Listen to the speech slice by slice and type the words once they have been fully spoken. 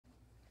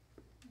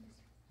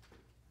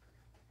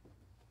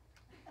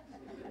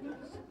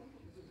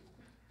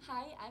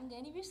I'm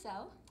Danny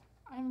Rousseau.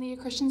 I'm Leah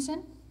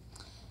Christensen,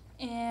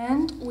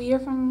 and we are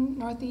from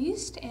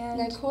Northeast, and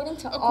according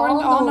to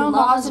all known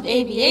laws of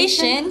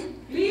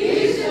aviation,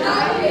 bees should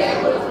not be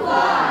able to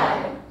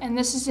fly. And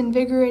this is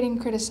Invigorating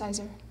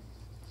Criticizer.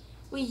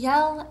 We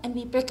yell and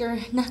we bicker,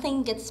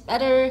 nothing gets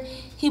better.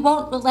 He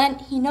won't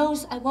relent, he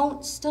knows I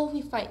won't, still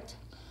we fight.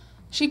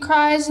 She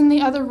cries in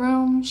the other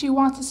room. She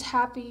wants us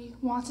happy,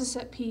 wants us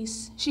at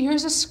peace. She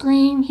hears us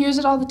scream, hears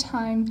it all the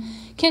time.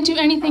 Can't do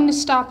anything to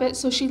stop it,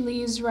 so she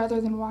leaves rather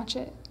than watch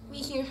it. We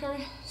hear her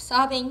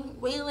sobbing,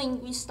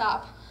 wailing, we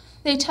stop.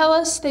 They tell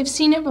us they've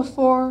seen it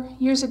before,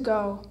 years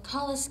ago.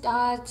 Call us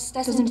gods,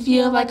 Doesn't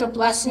feel like a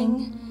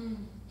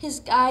blessing. His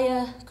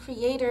Gaia,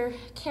 creator,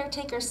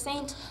 caretaker,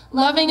 saint,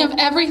 Loving of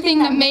everything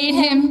that made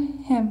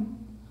him, him.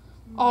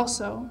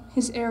 Also,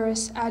 his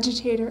heiress,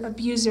 agitator,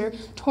 abuser,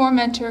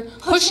 tormentor,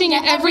 pushing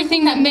at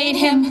everything that made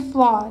him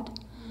flawed.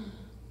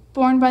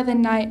 Born by the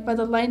night, by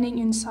the lightning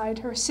inside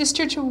her,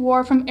 sister to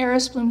war from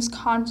heiress bloom's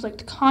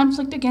conflict,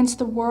 conflict against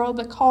the world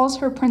that calls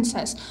her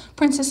princess,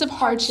 princess of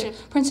hardship,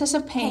 princess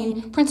of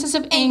pain, princess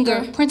of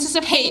anger, princess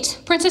of hate,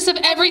 princess of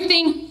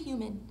everything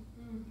human.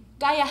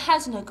 Gaia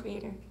has no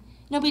creator.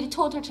 Nobody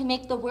told her to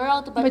make the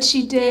world, but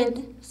she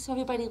did. So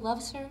everybody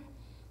loves her.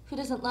 Who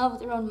doesn't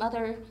love their own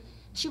mother?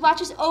 She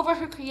watches over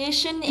her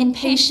creation,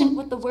 impatient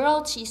with the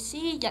world she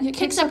sees, yet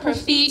kicks up her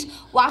feet,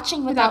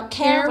 watching without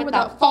care,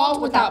 without fault,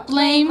 without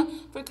blame,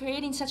 for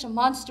creating such a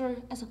monster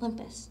as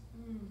Olympus.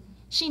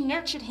 She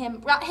nurtured him,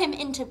 brought him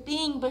into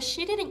being, but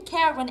she didn't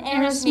care when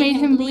Eris made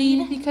him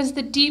bleed. Because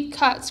the deep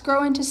cuts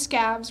grow into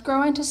scabs,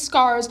 grow into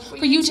scars,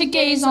 for you to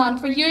gaze on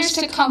for years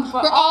to come,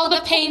 for all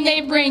the pain they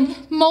bring,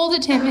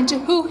 molded him into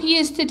who he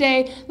is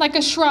today, like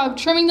a shrub,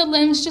 trimming the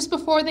limbs just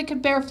before they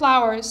could bear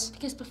flowers.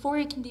 Because before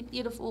you can be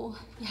beautiful,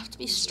 you have to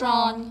be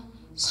strong.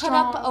 Put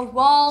up a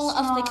wall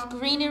of thick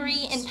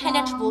greenery,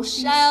 impenetrable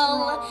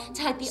shell,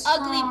 to hide the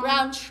ugly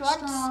brown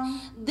trunks.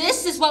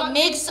 This is what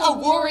makes a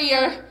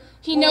warrior.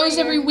 He knows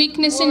every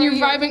weakness in your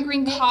vibrant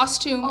green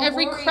costume,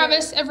 every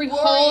crevice, every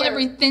hole,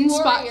 every thin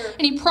spot,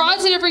 and he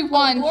prods at every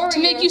one to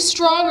make you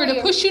stronger,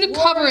 to push you to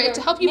cover it,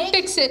 to help you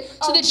fix it,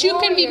 so that you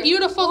can be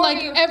beautiful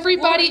like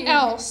everybody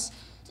else.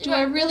 Do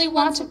I really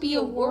want to be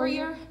a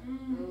warrior?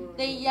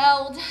 They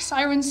yelled.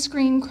 Sirens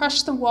screamed,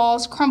 crushed the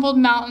walls, crumbled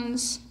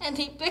mountains. And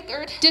they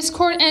bickered.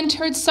 Discord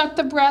entered, sucked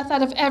the breath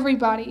out of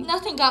everybody.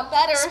 Nothing got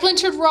better.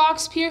 Splintered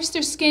rocks pierced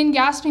their skin,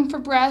 gasping for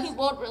breath. He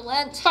won't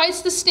relent.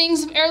 Fights the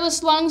stings of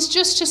airless lungs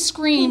just to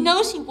scream. He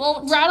knows he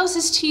won't. Rattles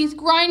his teeth,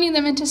 grinding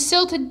them into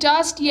silted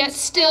dust, yet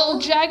still,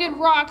 jagged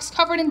rocks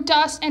covered in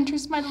dust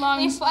enters my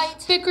lungs. They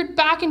fight. Bickered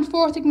back and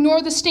forth,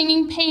 ignore the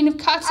stinging pain of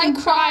cuts and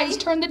cries,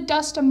 turn the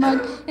dust to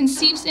mud and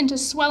seeps into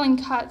swelling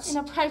cuts. In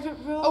a private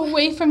room.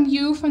 Away from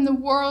you, from the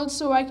world,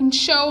 so I can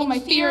show my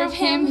fear of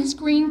him, his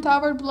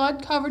green-covered,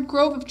 blood-covered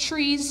grove of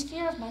trees.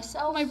 Fear of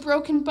myself. My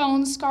broken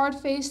bones, scarred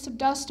face of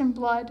dust and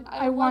blood.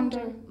 I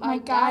wonder, my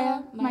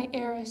Gaia, my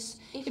heiress,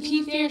 if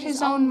he feared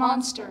his own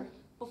monster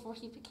before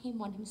he became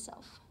one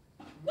himself.